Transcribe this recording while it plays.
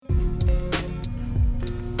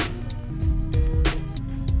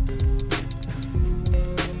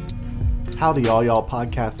Howdy, all y'all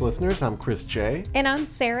podcast listeners. I'm Chris J. And I'm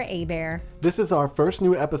Sarah Abear. This is our first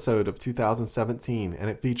new episode of 2017, and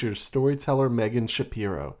it features storyteller Meghan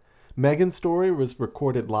Shapiro. Meghan's story was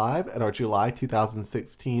recorded live at our July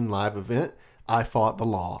 2016 live event, I Fought the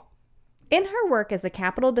Law. In her work as a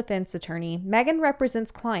capital defense attorney, Meghan represents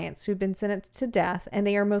clients who've been sentenced to death, and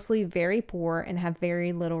they are mostly very poor and have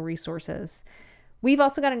very little resources. We've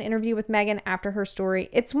also got an interview with Meghan after her story.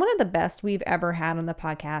 It's one of the best we've ever had on the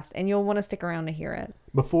podcast, and you'll want to stick around to hear it.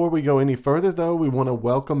 Before we go any further, though, we want to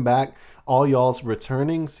welcome back all y'all's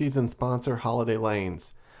returning season sponsor, Holiday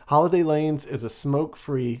Lanes. Holiday Lanes is a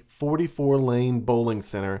smoke-free 44-lane bowling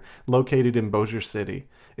center located in Bossier City.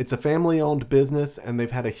 It's a family-owned business, and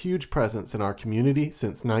they've had a huge presence in our community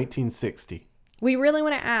since 1960. We really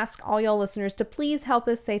want to ask all y'all listeners to please help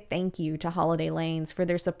us say thank you to Holiday Lanes for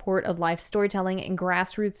their support of life storytelling and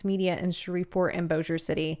grassroots media in Shreveport and Bossier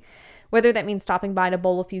City. Whether that means stopping by to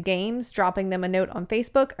bowl a few games, dropping them a note on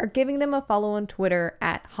Facebook, or giving them a follow on Twitter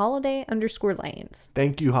at @holiday_lanes.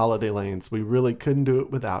 Thank you, Holiday Lanes. We really couldn't do it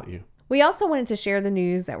without you. We also wanted to share the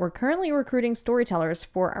news that we're currently recruiting storytellers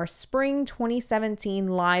for our spring 2017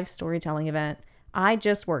 live storytelling event, I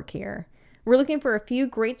Just Work Here. We're looking for a few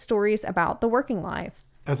great stories about the working life.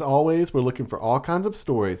 As always, we're looking for all kinds of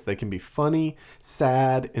stories. They can be funny,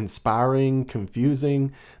 sad, inspiring,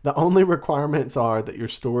 confusing. The only requirements are that your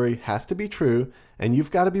story has to be true, and you've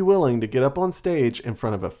got to be willing to get up on stage in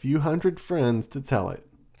front of a few hundred friends to tell it.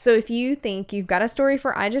 So if you think you've got a story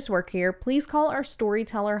for I Just Work Here, please call our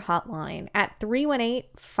storyteller hotline at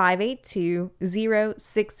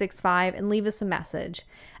 318-582-0665 and leave us a message.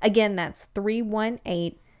 Again, that's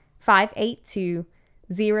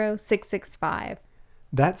 318-582-0665.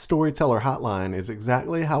 That storyteller hotline is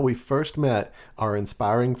exactly how we first met our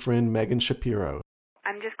inspiring friend Meghan Shapiro.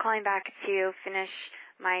 I'm just calling back to finish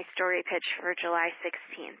my story pitch for July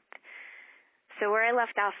 16th. So where I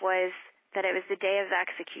left off was that it was the day of the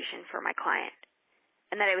execution for my client,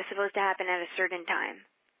 and that it was supposed to happen at a certain time.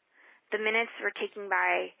 The minutes were ticking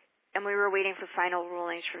by, and we were waiting for final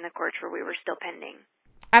rulings from the courts where we were still pending.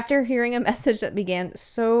 After hearing a message that began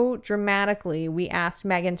so dramatically, we asked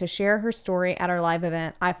Meghan to share her story at our live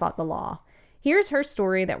event, I Fought the Law. Here's her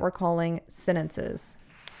story that we're calling Sentences.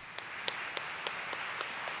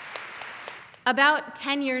 About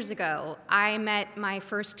 10 years ago, I met my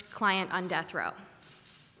first client on death row.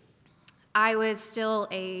 I was still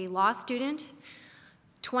a law student,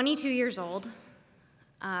 22 years old,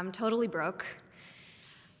 totally broke.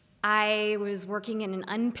 I was working in an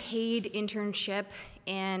unpaid internship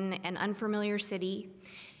in an unfamiliar city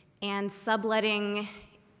and subletting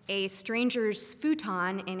a stranger's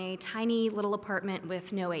futon in a tiny little apartment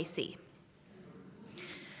with no AC.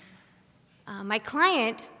 My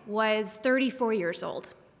client was 34 years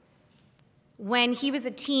old. When he was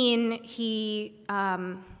a teen, he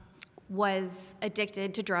was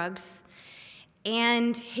addicted to drugs,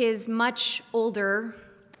 and his much older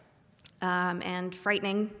and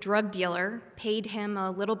frightening drug dealer paid him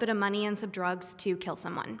a little bit of money and some drugs to kill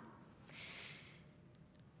someone.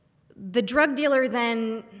 The drug dealer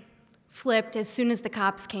then flipped as soon as the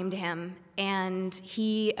cops came to him, and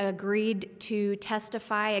he agreed to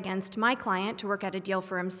testify against my client to work out a deal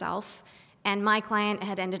for himself, and my client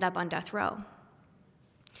had ended up on death row.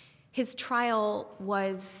 His trial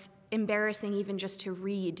was embarrassing even just to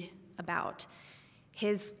read about.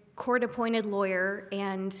 His court-appointed lawyer,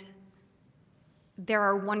 and there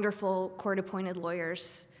are wonderful court-appointed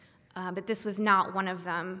lawyers, but this was not one of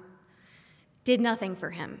them, did nothing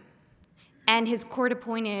for him. And his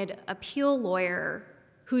court-appointed appeal lawyer,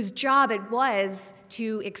 whose job it was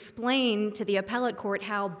to explain to the appellate court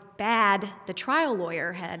how bad the trial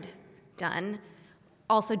lawyer had done,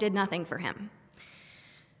 also did nothing for him.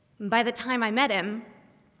 By the time I met him,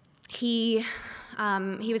 he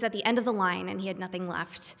was at the end of the line and he had nothing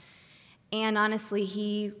left. And honestly,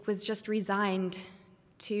 he was just resigned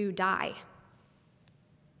to die.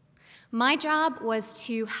 My job was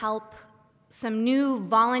to help some new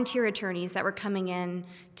volunteer attorneys that were coming in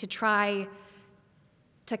to try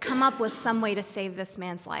to come up with some way to save this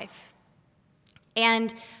man's life.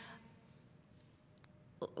 And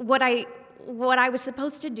what I was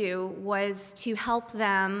supposed to do was to help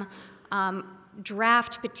them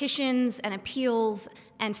draft petitions and appeals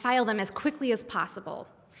and file them as quickly as possible.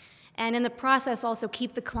 And in the process, also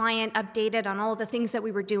keep the client updated on all of the things that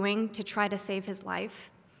we were doing to try to save his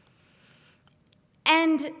life.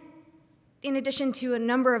 And in addition to a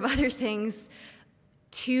number of other things,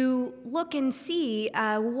 to look and see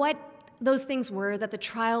what those things were that the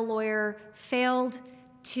trial lawyer failed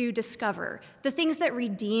to discover. The things that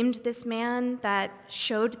redeemed this man, that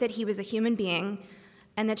showed that he was a human being,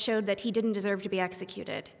 and that showed that he didn't deserve to be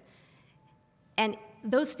executed. And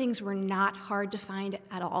those things were not hard to find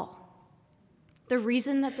at all. The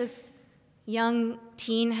reason that this young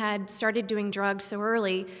teen had started doing drugs so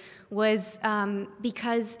early was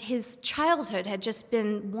because his childhood had just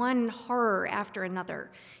been one horror after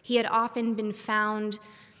another. He had often been found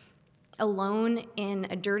alone in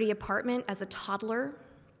a dirty apartment as a toddler.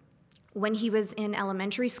 When he was in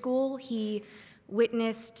elementary school, he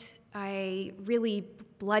witnessed a really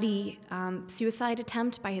bloody suicide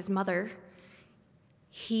attempt by his mother.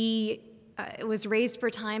 He was raised for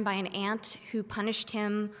a time by an aunt who punished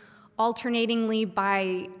him alternatingly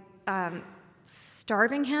by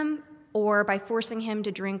starving him or by forcing him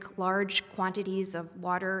to drink large quantities of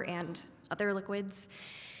water and other liquids.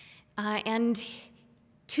 And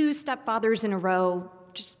 2 stepfathers in a row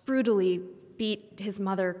just brutally beat his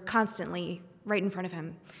mother constantly right in front of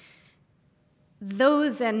him.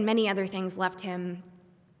 Those and many other things left him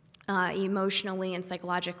emotionally and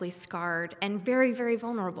psychologically scarred and very, very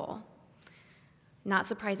vulnerable. Not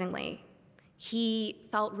surprisingly, he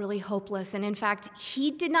felt really hopeless, and in fact,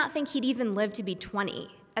 he did not think he'd even live to be 20.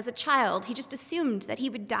 As a child, he just assumed that he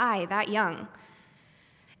would die that young.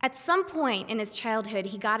 At some point in his childhood,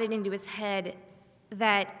 he got it into his head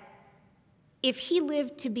that if he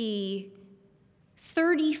lived to be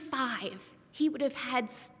 35, he would have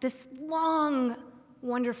had this long,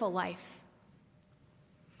 wonderful life.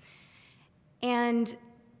 And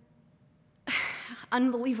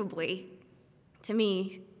unbelievably, to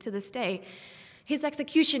me, to this day, his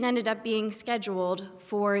execution ended up being scheduled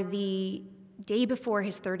for the day before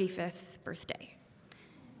his 35th birthday.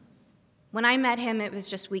 When I met him, it was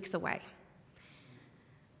just weeks away.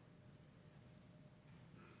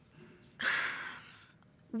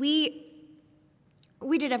 We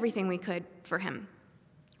did everything we could for him,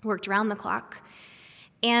 worked around the clock,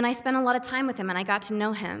 and I spent a lot of time with him, and I got to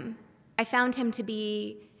know him. I found him to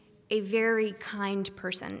be a very kind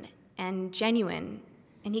person and genuine,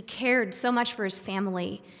 and he cared so much for his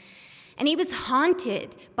family. And he was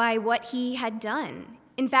haunted by what he had done.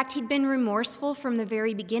 In fact, he'd been remorseful from the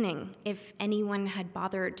very beginning, if anyone had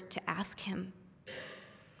bothered to ask him.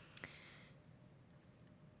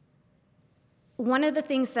 One of the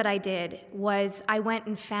things that I did was I went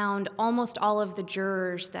and found almost all of the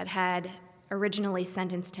jurors that had originally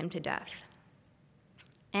sentenced him to death.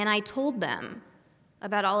 And I told them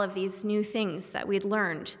about all of these new things that we'd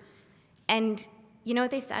learned. And you know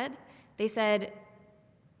what they said? They said,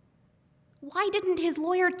 "Why didn't his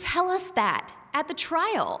lawyer tell us that at the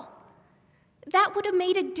trial? That would have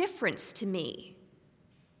made a difference to me."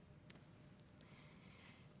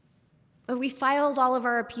 But we filed all of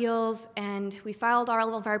our appeals and we filed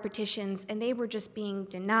all of our petitions, and they were just being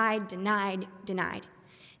denied.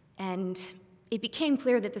 And it became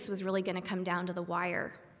clear that this was really going to come down to the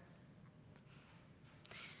wire.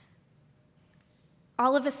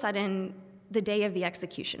 All of a sudden, the day of the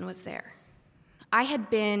execution was there. I had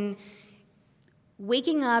been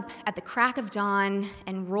waking up at the crack of dawn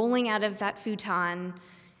and rolling out of that futon,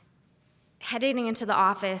 heading into the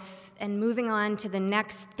office and moving on to the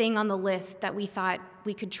next thing on the list that we thought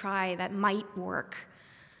we could try that might work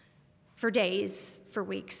for days, for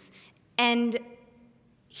weeks. And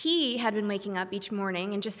he had been waking up each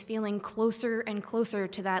morning and just feeling closer and closer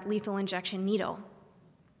to that lethal injection needle.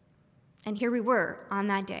 And here we were on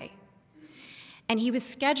that day. And he was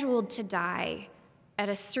scheduled to die at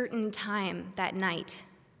a certain time that night.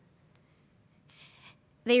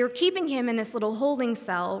 They were keeping him in this little holding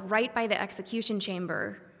cell right by the execution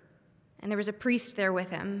chamber, and there was a priest there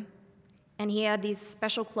with him, and he had these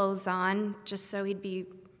special clothes on just so he'd be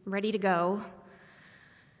ready to go.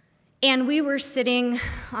 And we were sitting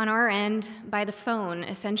on our end by the phone,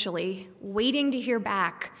 essentially, waiting to hear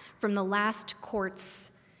back from the last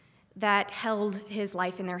courts that held his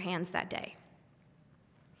life in their hands that day.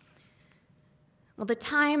 Well, the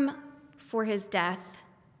time for his death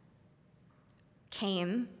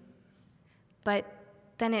came, but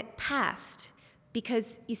then it passed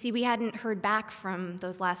because, you see, we hadn't heard back from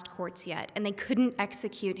those last courts yet, and they couldn't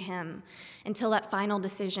execute him until that final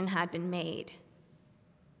decision had been made.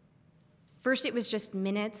 First, it was just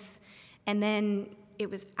minutes, and then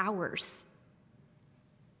it was hours.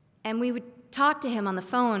 And we would talk to him on the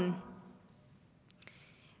phone,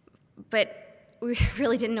 but we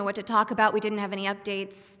really didn't know what to talk about. We didn't have any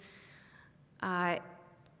updates.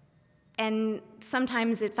 And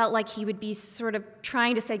sometimes it felt like he would be sort of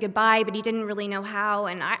trying to say goodbye, but he didn't really know how,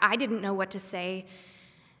 and I didn't know what to say.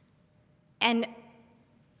 And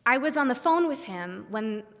I was on the phone with him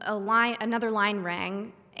when another line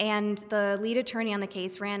rang, and the lead attorney on the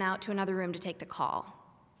case ran out to another room to take the call.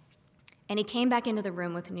 and he came back into the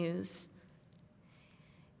room with news.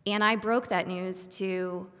 And I broke that news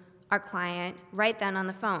to our client right then on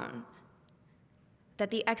the phone, that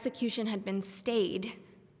the execution had been stayed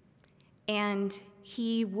and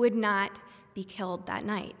he would not be killed that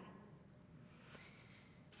night.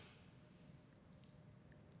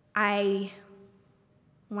 I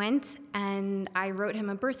went and I wrote him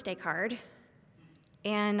a birthday card,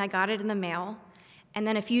 and I got it in the mail. And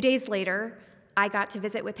then a few days later, I got to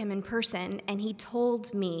visit with him in person, and he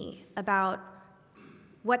told me about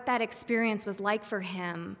what that experience was like for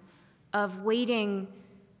him of waiting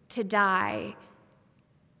to die,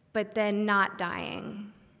 but then not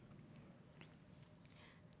dying.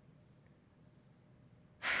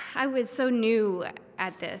 I was so new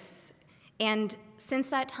at this, and since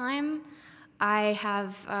that time, I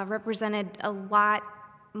have represented a lot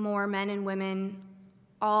more men and women,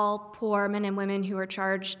 all poor men and women who are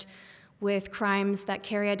charged with crimes that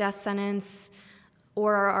carry a death sentence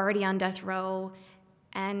or are already on death row.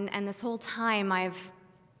 And this whole time, I've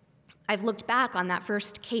looked back on that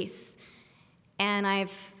first case, and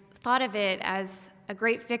I've thought of it as a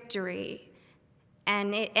great victory.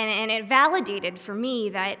 And it validated for me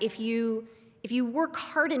that if you work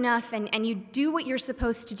hard enough and you do what you're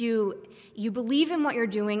supposed to do, you believe in what you're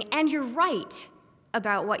doing, and you're right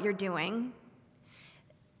about what you're doing,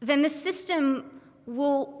 then the system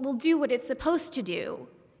will do what it's supposed to do,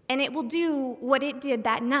 and it will do what it did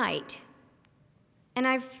that night. And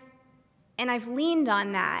I've leaned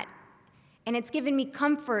on that, and it's given me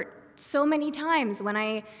comfort so many times when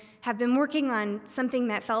I have been working on something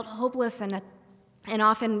that felt hopeless, and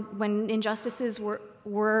often when injustices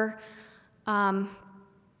were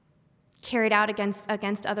carried out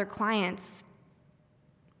against other clients.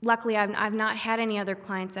 Luckily, I've not had any other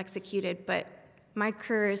clients executed, but my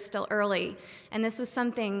career is still early, and this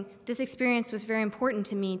experience was very important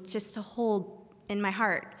to me just to hold in my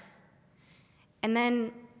heart. And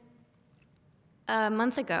then a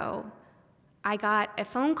month ago, I got a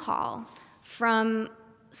phone call from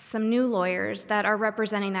some new lawyers that are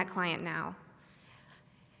representing that client now.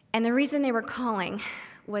 And the reason they were calling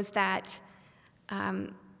was that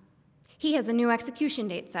he has a new execution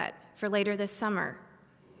date set for later this summer.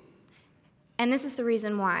 And this is the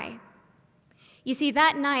reason why. You see,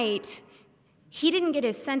 that night, he didn't get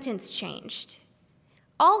his sentence changed.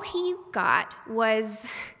 All he got was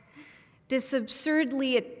this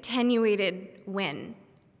absurdly attenuated win.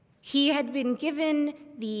 He had been given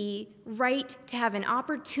the right to have an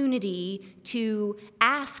opportunity to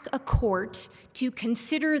ask a court to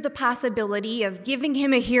consider the possibility of giving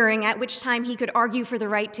him a hearing at which time he could argue for the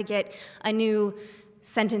right to get a new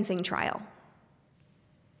sentencing trial.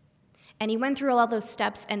 And he went through all those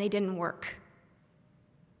steps, and they didn't work.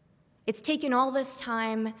 It's taken all this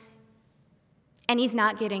time, and he's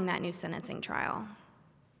not getting that new sentencing trial.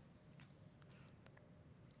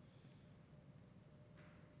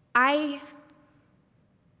 I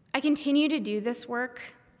continue to do this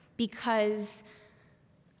work because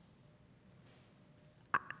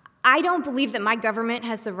I don't believe that my government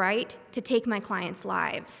has the right to take my clients'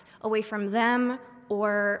 lives away from them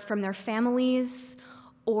or from their families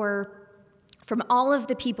or from all of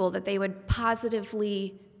the people that they would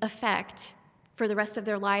positively affect for the rest of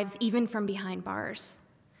their lives, even from behind bars.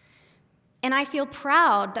 And I feel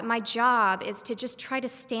proud that my job is to just try to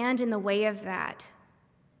stand in the way of that,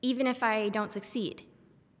 even if I don't succeed.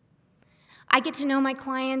 I get to know my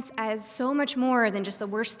clients as so much more than just the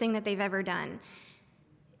worst thing that they've ever done.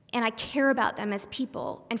 And I care about them as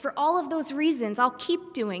people. And for all of those reasons, I'll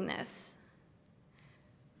keep doing this.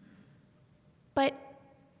 But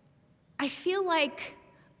I feel like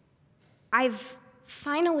I've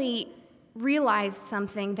finally realized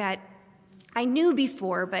something that I knew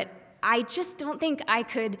before, but I just don't think I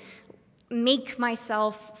could make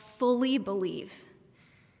myself fully believe.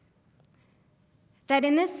 That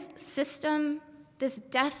in this system, this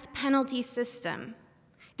death penalty system,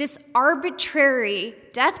 this arbitrary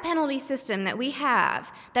death penalty system that we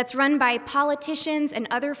have, that's run by politicians and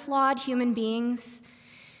other flawed human beings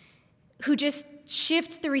who just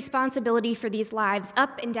shift the responsibility for these lives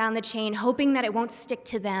up and down the chain, hoping that it won't stick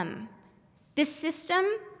to them. This system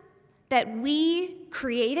that we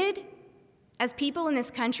created as people in this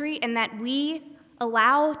country and that we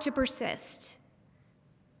allow to persist.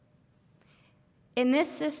 In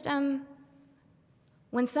this system,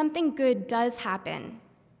 when something good does happen,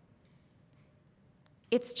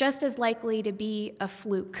 it's just as likely to be a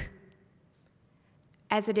fluke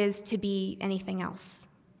as it is to be anything else.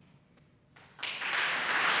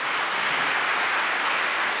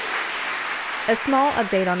 A small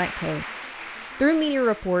update on that case. Through media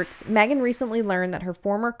reports, Meghan recently learned that her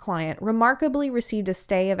former client remarkably received a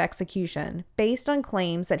stay of execution based on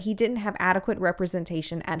claims that he didn't have adequate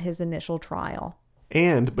representation at his initial trial.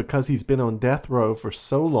 And because he's been on death row for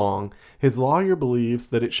so long, his lawyer believes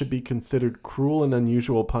that it should be considered cruel and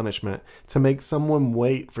unusual punishment to make someone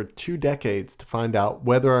wait for 2 decades to find out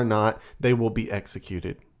whether or not they will be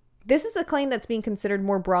executed. This is a claim that's being considered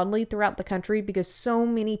more broadly throughout the country because so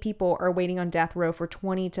many people are waiting on death row for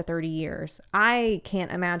 20 to 30 years. I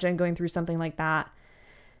can't imagine going through something like that.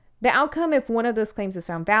 The outcome, if one of those claims is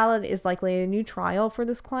found valid, is likely a new trial for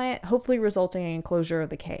this client, hopefully resulting in closure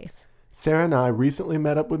of the case. Sarah and I recently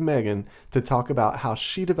met up with Meghan to talk about how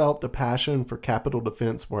she developed a passion for capital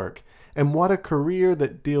defense work and what a career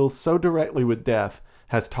that deals so directly with death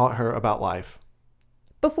has taught her about life.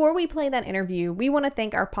 Before we play that interview, we want to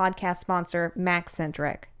thank our podcast sponsor,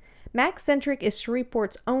 MacCentric. MacCentric is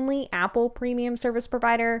Shreveport's only Apple premium service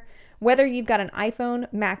provider. Whether you've got an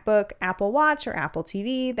iPhone, MacBook, Apple Watch, or Apple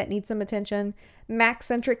TV that needs some attention,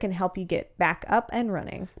 MacCentric can help you get back up and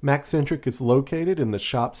running. MacCentric is located in the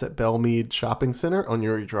Shops at Belmead Shopping Center on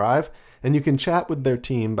Uri Drive, and you can chat with their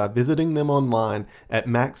team by visiting them online at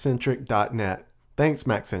maccentric.net. Thanks,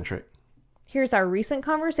 MacCentric. Here's our recent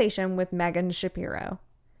conversation with Meghan Shapiro.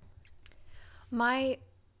 My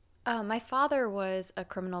father was a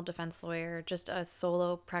criminal defense lawyer, just a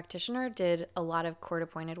solo practitioner, did a lot of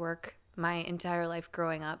court-appointed work my entire life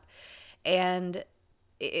growing up. And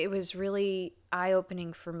it was really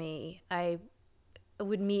eye-opening for me. I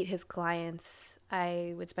would meet his clients.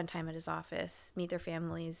 I would spend time at his office, meet their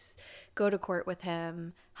families, go to court with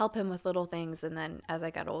him, help him with little things. And then as I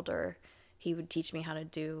got older, he would teach me how to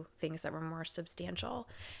do things that were more substantial.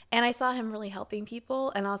 And I saw him really helping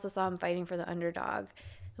people, and also saw him fighting for the underdog.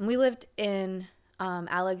 And we lived in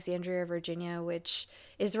Alexandria, Virginia, which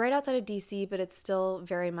is right outside of D.C., but it still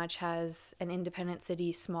very much has an independent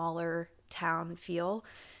city, smaller town feel.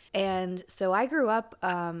 And so I grew up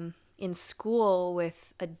in school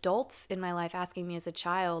with adults in my life asking me as a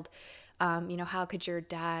child, how could your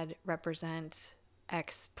dad represent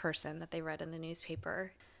X person that they read in the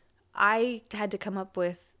newspaper? I had to come up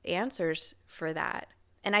with answers for that.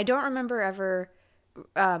 And I don't remember ever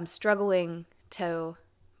struggling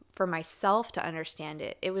for myself to understand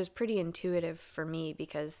it. It was pretty intuitive for me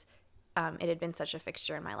because it had been such a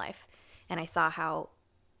fixture in my life. And I saw how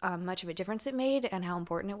much of a difference it made and how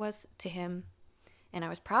important it was to him. And I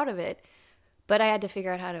was proud of it. But I had to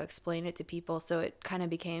figure out how to explain it to people. So it kind of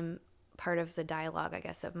became part of the dialogue, I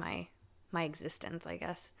guess, of my existence, I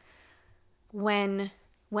guess.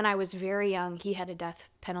 When I was very young, he had a death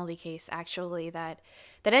penalty case, actually, that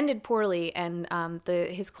ended poorly. And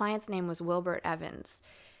his client's name was Wilbert Evans.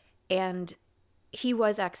 And he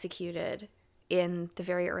was executed in the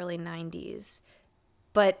very early 90s.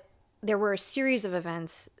 But there were a series of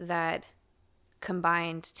events that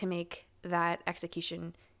combined to make that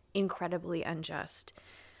execution incredibly unjust.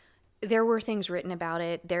 There were things written about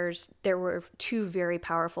it. There were 2 very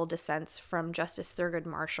powerful dissents from Justice Thurgood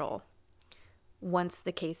Marshall once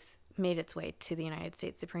the case made its way to the United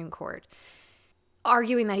States Supreme Court,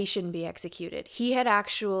 arguing that he shouldn't be executed. He had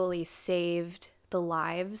actually saved the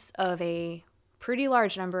lives of a pretty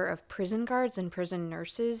large number of prison guards and prison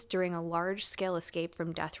nurses during a large-scale escape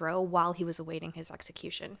from death row while he was awaiting his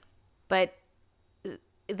execution. But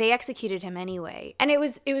they executed him anyway. And it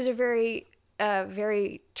was a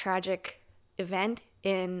very tragic event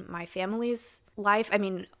in my family's life. I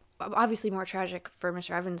mean, obviously more tragic for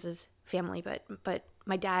Mr. Evans's family, but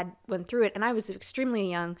my dad went through it, and I was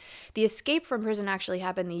extremely young. The escape from prison actually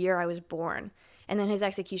happened the year I was born, and then his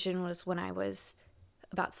execution was when I was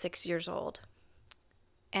about 6 years old.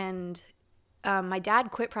 And my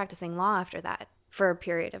dad quit practicing law after that for a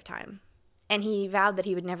period of time, and he vowed that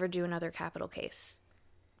he would never do another capital case.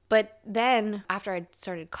 But then, after I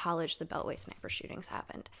started college, the Beltway sniper shootings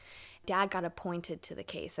happened. Dad got appointed to the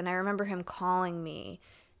case, and I remember him calling me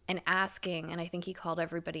and asking, and I think he called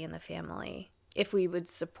everybody in the family, if we would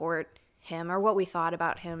support him or what we thought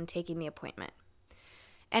about him taking the appointment.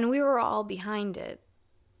 And we were all behind it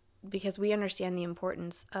because we understand the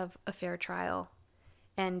importance of a fair trial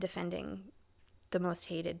and defending the most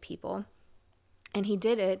hated people. And he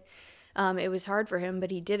did it. It was hard for him,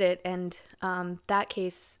 but he did it. And that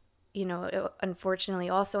case, it unfortunately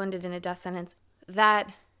also ended in a death sentence.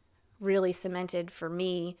 That really cemented for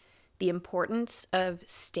me the importance of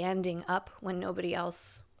standing up when nobody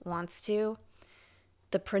else wants to,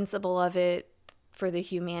 the principle of it, for the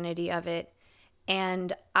humanity of it.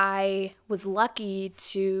 And I was lucky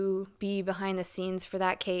to be behind the scenes for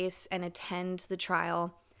that case and attend the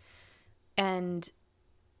trial. And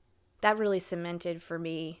that really cemented for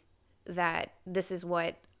me that this is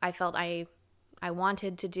what I felt I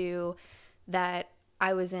wanted to do, that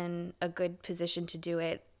I was in a good position to do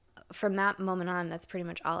it. From that moment on, that's pretty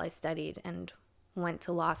much all I studied, and went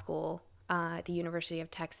to law school at the University of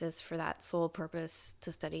Texas for that sole purpose,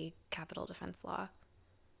 to study capital defense law.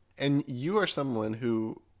 And you are someone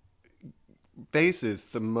who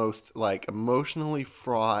faces the most like emotionally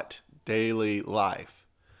fraught daily life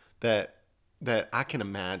that I can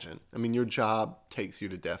imagine. I mean, your job takes you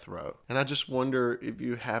to death row. And I just wonder if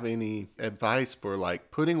you have any advice for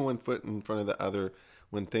like putting one foot in front of the other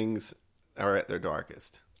when things are at their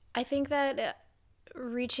darkest. I think that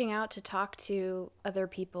reaching out to talk to other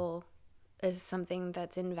people is something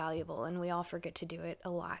that's invaluable, and we all forget to do it a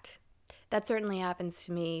lot. That certainly happens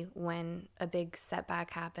to me when a big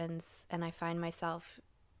setback happens and I find myself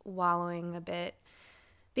wallowing a bit,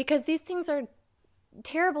 because these things are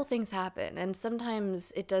terrible, things happen, and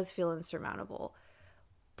sometimes it does feel insurmountable.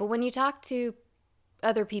 But when you talk to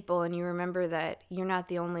other people and you remember that you're not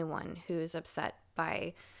the only one who's upset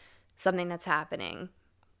by something that's happening,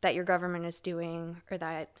 that your government is doing or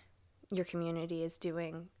that your community is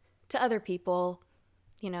doing to other people,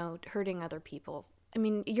 hurting other people. I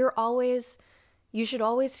mean, you should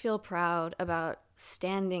always feel proud about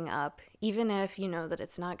standing up, even if you know that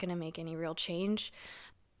it's not going to make any real change.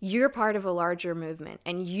 You're part of a larger movement,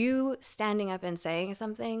 and you standing up and saying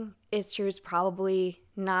something is probably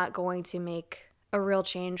not going to make a real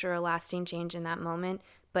change or a lasting change in that moment,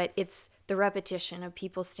 but it's the repetition of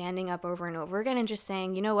people standing up over and over again and just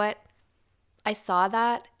saying, you know what, I saw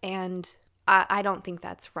that and I don't think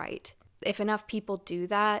that's right. If enough people do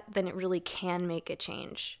that, then it really can make a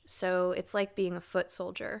change. So it's like being a foot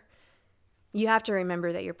soldier. You have to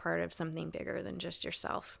remember that you're part of something bigger than just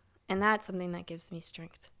yourself. And that's something that gives me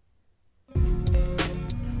strength.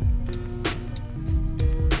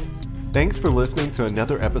 Thanks for listening to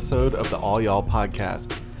another episode of the All Y'all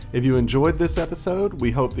podcast. If you enjoyed this episode,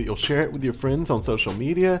 we hope that you'll share it with your friends on social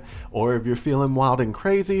media, or if you're feeling wild and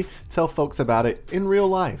crazy, tell folks about it in real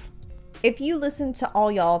life. If you listen to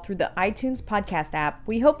All Y'all through the iTunes podcast app,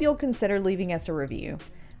 we hope you'll consider leaving us a review.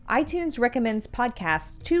 iTunes recommends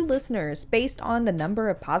podcasts to listeners based on the number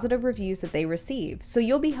of positive reviews that they receive, so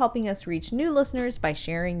you'll be helping us reach new listeners by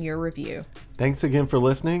sharing your review. Thanks again for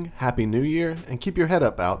listening. Happy New Year, and keep your head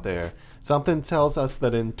up out there. Something tells us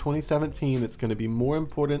that in 2017, it's going to be more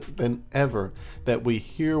important than ever that we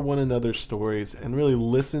hear one another's stories and really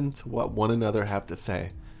listen to what one another have to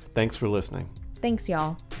say. Thanks for listening. Thanks,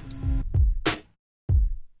 y'all.